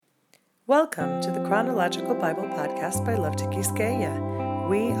Welcome to the Chronological Bible Podcast by Love Tikiskeya.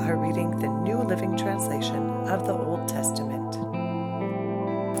 We are reading the New Living Translation of the Old Testament.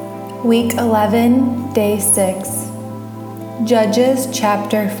 Week 11, Day 6. Judges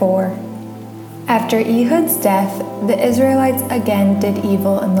chapter 4. After Ehud's death, the Israelites again did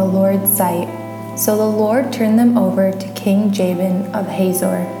evil in the Lord's sight. So the Lord turned them over to King Jabin of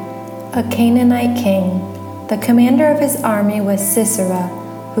Hazor, a Canaanite king. The commander of his army was Sisera,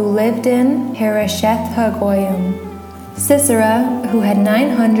 who lived in Harosheth Hagoyim. Sisera, who had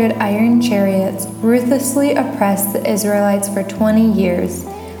 900 iron chariots, ruthlessly oppressed the Israelites for 20 years.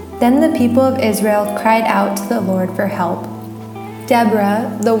 Then the people of Israel cried out to the Lord for help.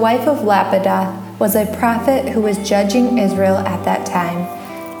 Deborah, the wife of Lapidoth, was a prophet who was judging Israel at that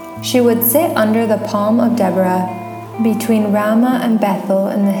time. She would sit under the palm of Deborah between Ramah and Bethel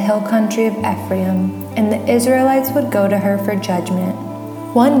in the hill country of Ephraim, and the Israelites would go to her for judgment.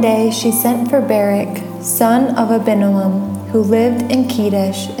 One day she sent for Barak, son of Abinoam, who lived in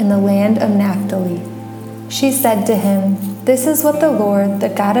Kedesh in the land of Naphtali. She said to him, "This is what the Lord, the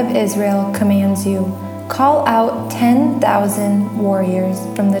God of Israel, commands you. Call out 10,000 warriors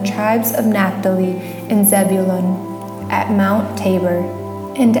from the tribes of Naphtali and Zebulun at Mount Tabor,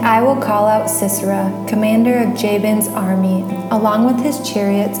 and I will call out Sisera, commander of Jabin's army, along with his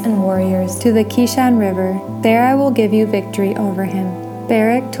chariots and warriors, to the Kishon River. There I will give you victory over him."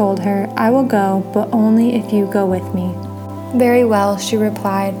 Barak told her, "I will go, but only if you go with me." "Very well," she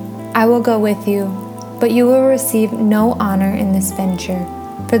replied. "I will go with you, but you will receive no honor in this venture,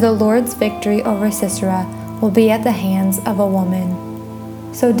 for the Lord's victory over Sisera will be at the hands of a woman."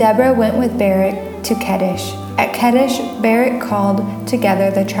 So Deborah went with Barak to Kedesh. At Kedesh, Barak called together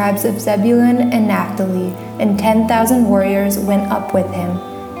the tribes of Zebulun and Naphtali, and 10,000 warriors went up with him.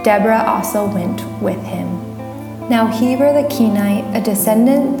 Deborah also went with him. Now Heber the Kenite, a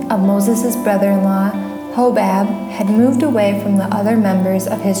descendant of Moses' brother-in-law, Hobab, had moved away from the other members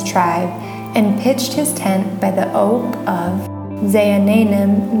of his tribe and pitched his tent by the oak of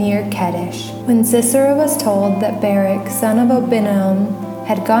Zaanannim near Kedesh. When Sisera was told that Barak, son of Abinoam,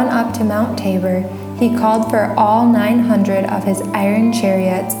 had gone up to Mount Tabor, he called for all 900 of his iron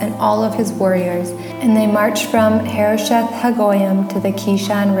chariots and all of his warriors, and they marched from Harosheth Hagoyim to the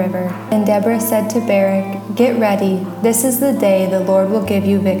Kishon River. And Deborah said to Barak, "Get ready, this is the day the Lord will give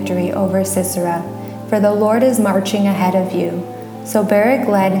you victory over Sisera, for the Lord is marching ahead of you." So Barak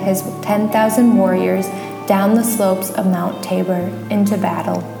led his 10,000 warriors down the slopes of Mount Tabor into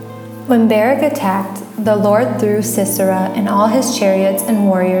battle. When Barak attacked, the Lord threw Sisera and all his chariots and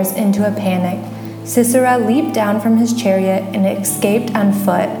warriors into a panic. Sisera leaped down from his chariot and escaped on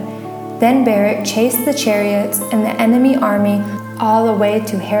foot. Then Barak chased the chariots and the enemy army all the way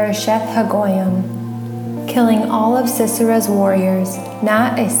to Harosheth Hagoyim, killing all of Sisera's warriors.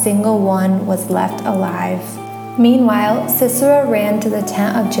 Not a single one was left alive. Meanwhile, Sisera ran to the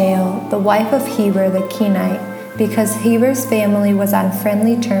tent of Jael, the wife of Heber the Kenite, because Heber's family was on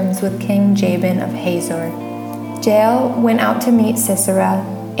friendly terms with King Jabin of Hazor. Jael went out to meet Sisera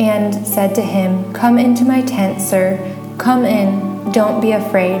and said to him, "Come into my tent, sir. Come in, don't be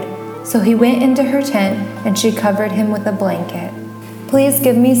afraid." So he went into her tent, and she covered him with a blanket. "Please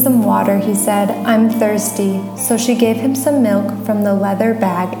give me some water," he said. "I'm thirsty." So she gave him some milk from the leather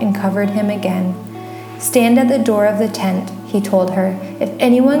bag and covered him again. "Stand at the door of the tent," he told her. "If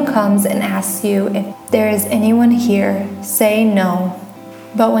anyone comes and asks you if there is anyone here, say no."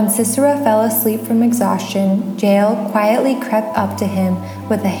 But when Sisera fell asleep from exhaustion, Jael quietly crept up to him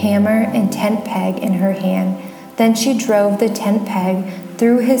with a hammer and tent peg in her hand. Then she drove the tent peg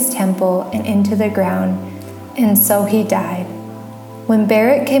through his temple and into the ground, and so he died. When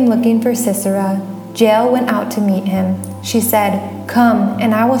Barak came looking for Sisera, Jael went out to meet him. She said, "Come,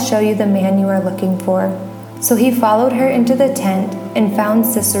 and I will show you the man you are looking for." So he followed her into the tent and found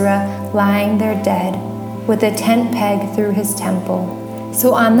Sisera lying there dead, with a tent peg through his temple.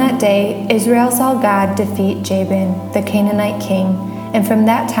 So on that day, Israel saw God defeat Jabin, the Canaanite king, and from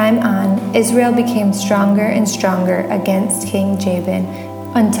that time on, Israel became stronger and stronger against King Jabin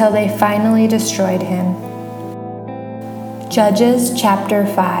until they finally destroyed him. Judges chapter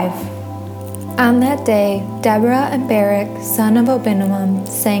 5. On that day, Deborah and Barak, son of Abinoam,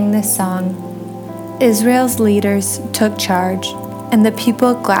 sang this song. Israel's leaders took charge, and the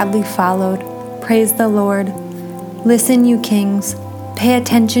people gladly followed. Praise the Lord. Listen, you kings. Pay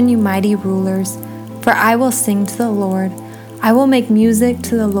attention, you mighty rulers, for I will sing to the Lord. I will make music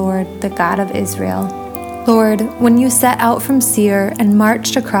to the Lord, the God of Israel. Lord, when you set out from Seir and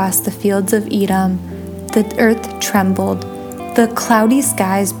marched across the fields of Edom, the earth trembled. The cloudy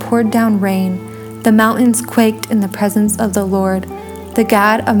skies poured down rain. The mountains quaked in the presence of the Lord. the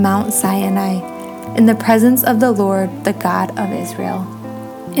God of Mount Sinai, in the presence of the Lord, the God of Israel.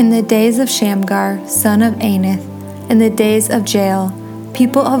 In the days of Shamgar, son of Anath, in the days of Jael,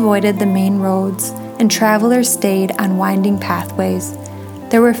 people avoided the main roads, and travelers stayed on winding pathways.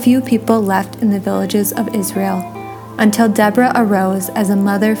 There were few people left in the villages of Israel, until Deborah arose as a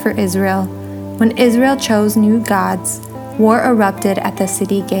mother for Israel. When Israel chose new gods, war erupted at the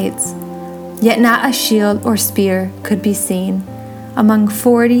city gates. Yet not a shield or spear could be seen among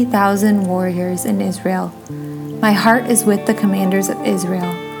 40,000 warriors in Israel. My heart is with the commanders of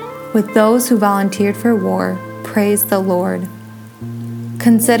Israel, with those who volunteered for war. Praise the Lord.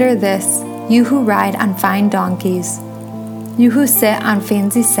 Consider this, you who ride on fine donkeys, you who sit on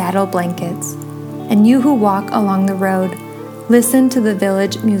fancy saddle blankets, and you who walk along the road. Listen to the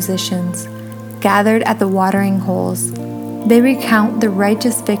village musicians, gathered at the watering holes. They recount the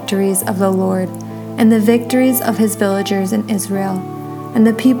righteous victories of the Lord and the victories of his villagers in Israel. And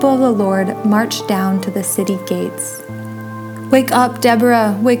the people of the Lord marched down to the city gates. Wake up,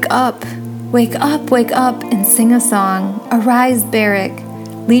 Deborah, wake up! Wake up, and sing a song. Arise, Barak,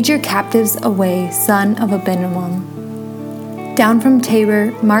 lead your captives away, son of Abinoam. Down from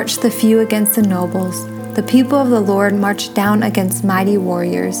Tabor marched the few against the nobles. The people of the Lord marched down against mighty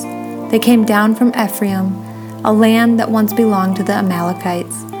warriors. They came down from Ephraim, a land that once belonged to the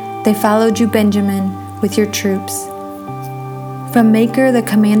Amalekites. They followed you, Benjamin, with your troops. From Makir the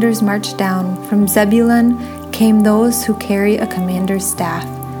commanders marched down. From Zebulun came those who carry a commander's staff.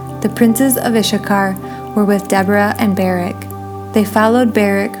 The princes of Issachar were with Deborah and Barak. They followed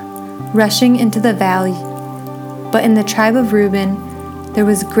Barak, rushing into the valley. But in the tribe of Reuben there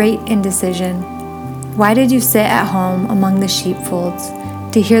was great indecision. Why did you sit at home among the sheepfolds,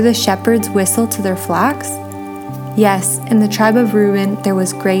 to hear the shepherds whistle to their flocks? Yes, in the tribe of Reuben there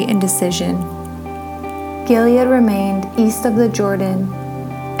was great indecision. Gilead remained east of the Jordan.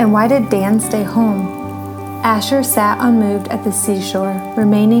 And why did Dan stay home? Asher sat unmoved at the seashore,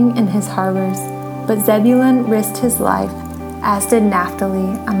 remaining in his harbors. But Zebulun risked his life, as did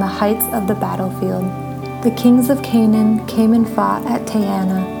Naphtali, on the heights of the battlefield. The kings of Canaan came and fought at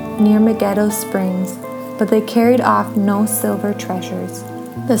Taanah, near Megiddo springs, but they carried off no silver treasures.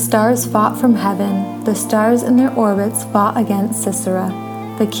 The stars fought from heaven, the stars in their orbits fought against Sisera.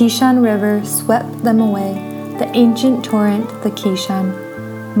 The Kishon River swept them away, the ancient torrent, the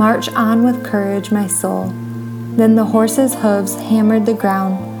Kishon. March on with courage, my soul. Then the horses' hooves hammered the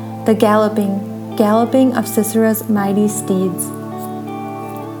ground, the galloping of Sisera's mighty steeds.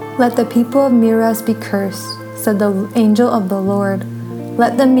 Let the people of Meroz be cursed, said the angel of the Lord.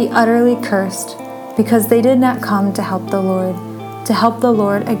 Let them be utterly cursed, because they did not come to help the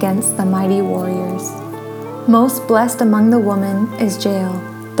Lord against the mighty warriors. Most blessed among the women is Jael,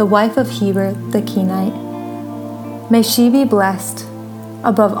 the wife of Heber the Kenite. May she be blessed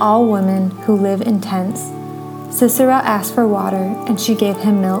above all women who live in tents. Sisera asked for water, and she gave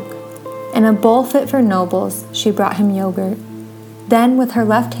him milk. In a bowl fit for nobles, she brought him yogurt. Then with her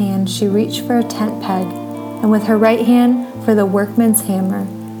left hand she reached for a tent peg, and with her right hand for the workman's hammer.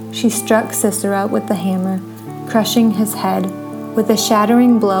 She struck Sisera with the hammer, crushing his head. With a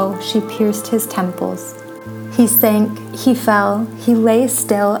shattering blow she pierced his temples. He sank, he fell, he lay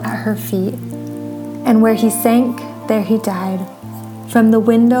still at her feet. And where he sank, there he died. From the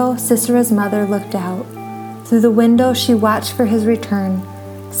window Sisera's mother looked out. Through the window she watched for his return,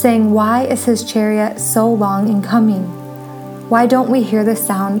 saying, "Why is his chariot so long in coming? Why don't we hear the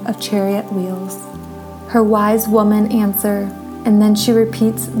sound of chariot wheels?" Her wise woman answer, and then she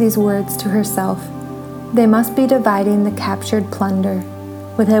repeats these words to herself. They must be dividing the captured plunder,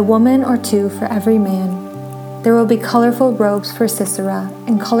 with a woman or two for every man. There will be colorful robes for Sisera,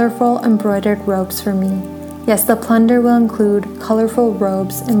 and colorful embroidered robes for me. Yes, the plunder will include colorful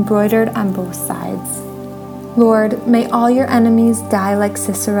robes embroidered on both sides. Lord, may all your enemies die like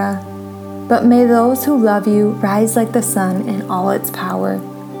Sisera, but may those who love you rise like the sun in all its power.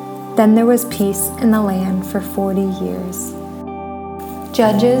 Then there was peace in the land for 40 years.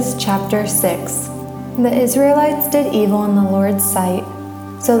 Judges chapter 6. The Israelites did evil in the Lord's sight,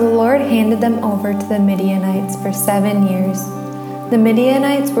 so the Lord handed them over to the Midianites for 7 years. The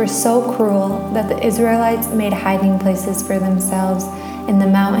Midianites were so cruel that the Israelites made hiding places for themselves in the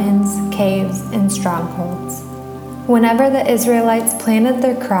mountains, caves, and strongholds. Whenever the Israelites planted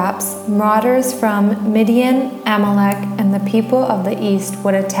their crops, marauders from Midian, Amalek, and the people of the east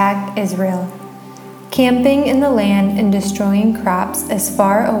would attack Israel, camping in the land and destroying crops as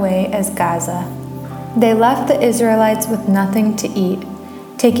far away as Gaza. They left the Israelites with nothing to eat,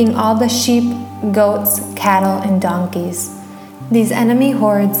 taking all the sheep, goats, cattle, and donkeys. These enemy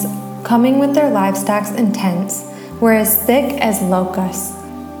hordes, coming with their livestock and tents, were as thick as locusts.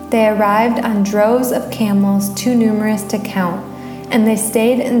 They arrived on droves of camels too numerous to count, and they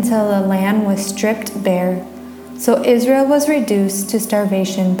stayed until the land was stripped bare. So Israel was reduced to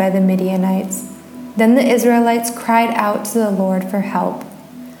starvation by the Midianites. Then the Israelites cried out to the Lord for help.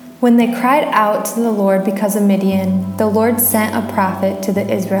 When they cried out to the Lord because of Midian, the Lord sent a prophet to the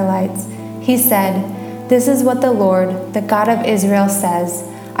Israelites. He said, "This is what the Lord, the God of Israel, says.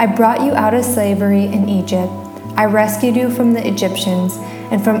 I brought you out of slavery in Egypt. I rescued you from the Egyptians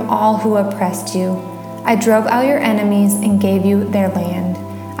and from all who oppressed you. I drove out your enemies and gave you their land.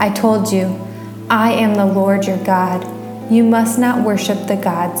 I told you, I am the Lord your God. You must not worship the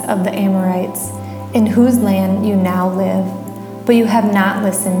gods of the Amorites, in whose land you now live. But you have not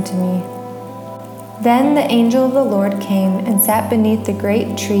listened to me." Then the angel of the Lord came and sat beneath the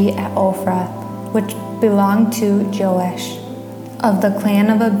great tree at Ophrah, which belonged to Joash, of the clan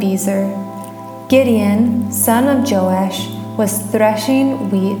of Abiezer. Gideon, son of Joash, was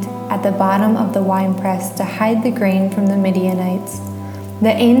threshing wheat at the bottom of the winepress to hide the grain from the Midianites.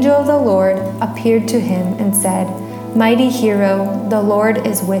 The angel of the Lord appeared to him and said, "Mighty hero, the Lord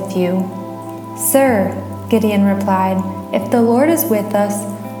is with you." "Sir," Gideon replied, "if the Lord is with us,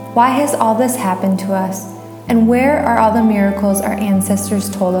 why has all this happened to us? And where are all the miracles our ancestors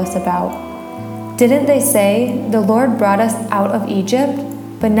told us about? Didn't they say, 'The Lord brought us out of Egypt'?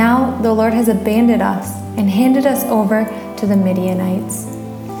 But now the Lord has abandoned us and handed us over to the Midianites."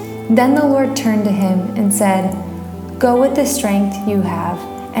 Then the Lord turned to him and said, "Go with the strength you have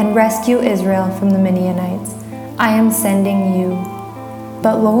and rescue Israel from the Midianites. I am sending you."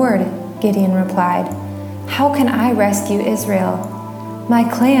 "But Lord," Gideon replied, "how can I rescue Israel? My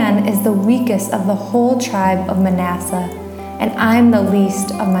clan is the weakest of the whole tribe of Manasseh, and I am the least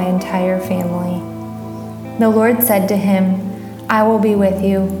of my entire family." The Lord said to him, "I will be with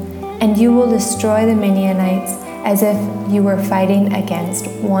you, and you will destroy the Midianites as if you were fighting against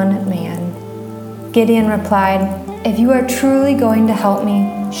one man." Gideon replied, "If you are truly going to help me,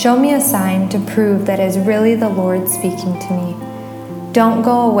 show me a sign to prove that it is really the Lord speaking to me. Don't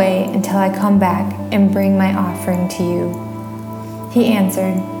go away until I come back and bring my offering to you." He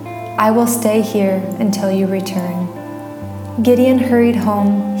answered, "I will stay here until you return." Gideon hurried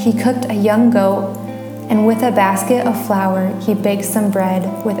home. He cooked a young goat, and with a basket of flour, he baked some bread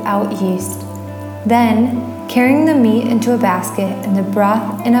without yeast. Then, carrying the meat into a basket and the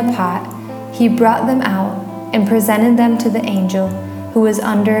broth in a pot, he brought them out and presented them to the angel who was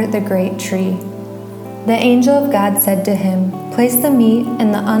under the great tree. The angel of God said to him, "Place the meat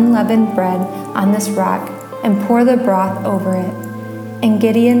and the unleavened bread on this rock and pour the broth over it." And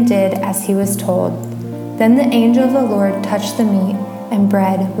Gideon did as he was told. Then the angel of the Lord touched the meat and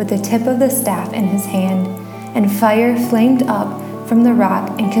bread with the tip of the staff in his hand, and fire flamed up from the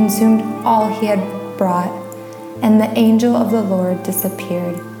rock and consumed all he had brought, and the angel of the Lord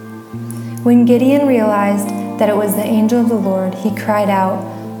disappeared. When Gideon realized that it was the angel of the Lord, he cried out,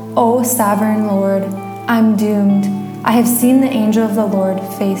 "O sovereign Lord, I'm doomed. I have seen the angel of the Lord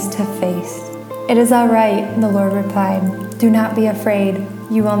face to face." "It is all right," the Lord replied. "Do not be afraid.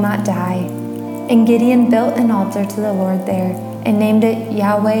 You will not die." And Gideon built an altar to the Lord there and named it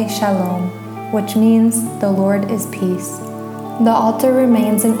Yahweh Shalom, which means the Lord is peace. The altar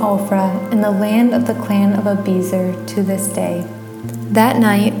remains in Ophrah in the land of the clan of Abiezer to this day. That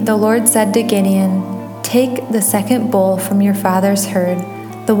night the Lord said to Gideon, "Take the second bull from your father's herd,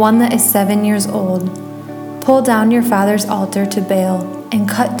 the one that is 7 years old. Pull down your father's altar to Baal and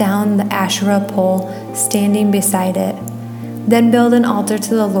cut down the Asherah pole standing beside it. Then build an altar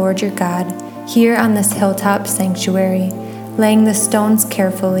to the Lord your God here on this hilltop sanctuary, laying the stones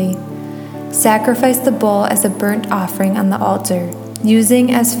carefully. Sacrifice the bull as a burnt offering on the altar,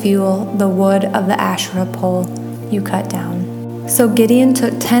 using as fuel the wood of the Asherah pole you cut down." So Gideon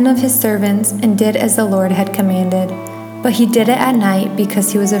took 10 of his servants and did as the Lord had commanded. But he did it at night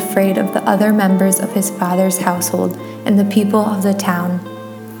because he was afraid of the other members of his father's household and the people of the town.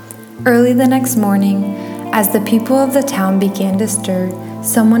 Early the next morning, as the people of the town began to stir,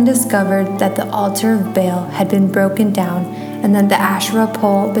 someone discovered that the altar of Baal had been broken down and that the Asherah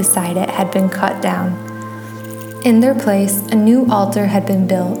pole beside it had been cut down. In their place, a new altar had been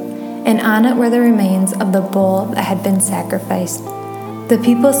built, and on it were the remains of the bull that had been sacrificed. The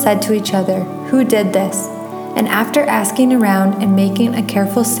people said to each other, "Who did this?" And after asking around and making a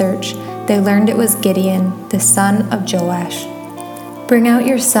careful search, they learned it was Gideon, the son of Joash. "Bring out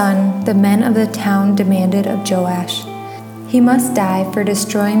your son," the men of the town demanded of Joash. "He must die for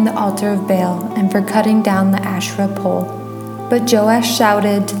destroying the altar of Baal and for cutting down the Asherah pole." But Joash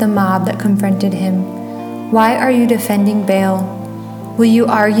shouted to the mob that confronted him, "Why are you defending Baal? Will you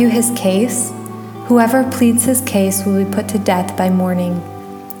argue his case? Whoever pleads his case will be put to death by morning.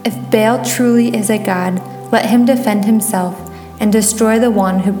 If Baal truly is a god, let him defend himself and destroy the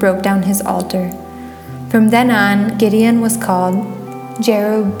one who broke down his altar." From then on, Gideon was called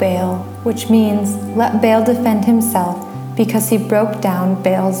Jerubbaal, which means "let Baal defend himself," because he broke down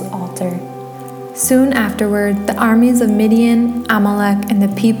Baal's altar. Soon afterward, the armies of Midian, Amalek, and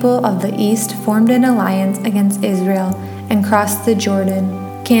the people of the east formed an alliance against Israel and crossed the Jordan,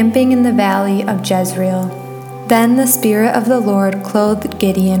 camping in the valley of Jezreel. Then the Spirit of the Lord clothed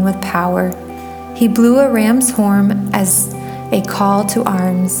Gideon with power. He blew a ram's horn as a call to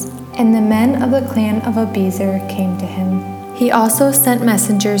arms, and the men of the clan of Abiezer came to him. He also sent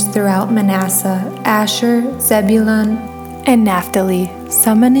messengers throughout Manasseh, Asher, Zebulun, and Naphtali,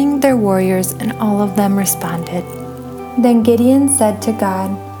 summoning their warriors, and all of them responded. Then Gideon said to God,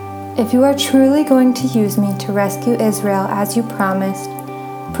 "If you are truly going to use me to rescue Israel as you promised,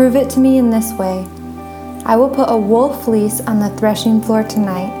 prove it to me in this way. I will put a wool fleece on the threshing floor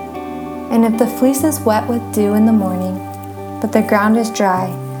tonight, and if the fleece is wet with dew in the morning, but the ground is dry,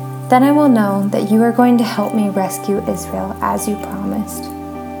 then I will know that you are going to help me rescue Israel as you promised."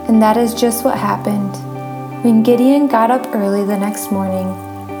 And that is just what happened. When Gideon got up early the next morning,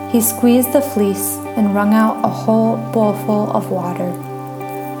 he squeezed the fleece and wrung out a whole bowlful of water.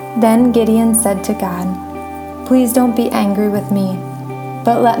 Then Gideon said to God, "Please don't be angry with me,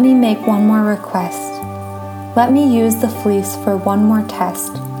 but let me make one more request. Let me use the fleece for one more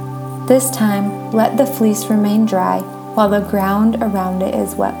test. This time, let the fleece remain dry while the ground around it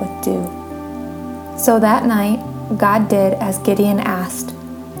is wet with dew." So that night, God did as Gideon asked.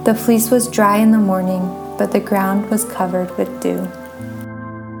 The fleece was dry in the morning, but the ground was covered with dew.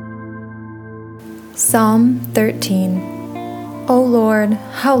 Psalm 13. O Lord,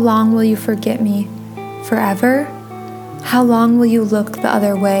 how long will you forget me? Forever? How long will you look the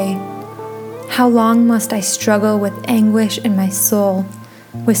other way? How long must I struggle with anguish in my soul,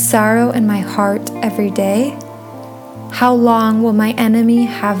 with sorrow in my heart every day? How long will my enemy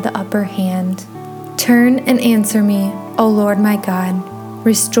have the upper hand? Turn and answer me, O Lord my God.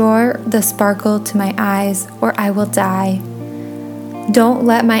 Restore the sparkle to my eyes, or I will die. Don't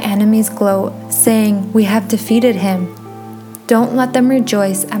let my enemies gloat, saying, "We have defeated him." Don't let them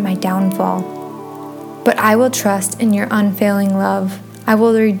rejoice at my downfall. But I will trust in your unfailing love. I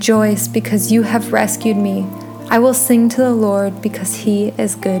will rejoice because you have rescued me. I will sing to the Lord because he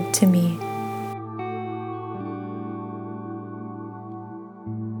is good to me.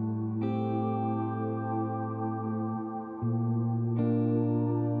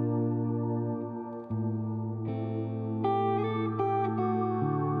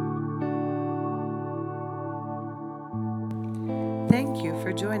 Thank you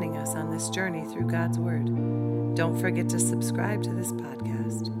for joining us on this journey through God's Word. Don't forget to subscribe to this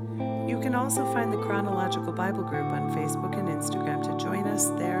podcast. You can also find the Chronological Bible Group on Facebook and Instagram to join us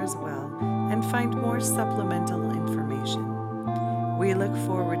there as well and find more supplemental information. We look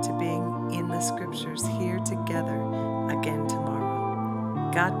forward to being in the Scriptures here together again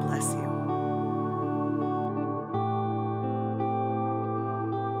tomorrow. God bless you.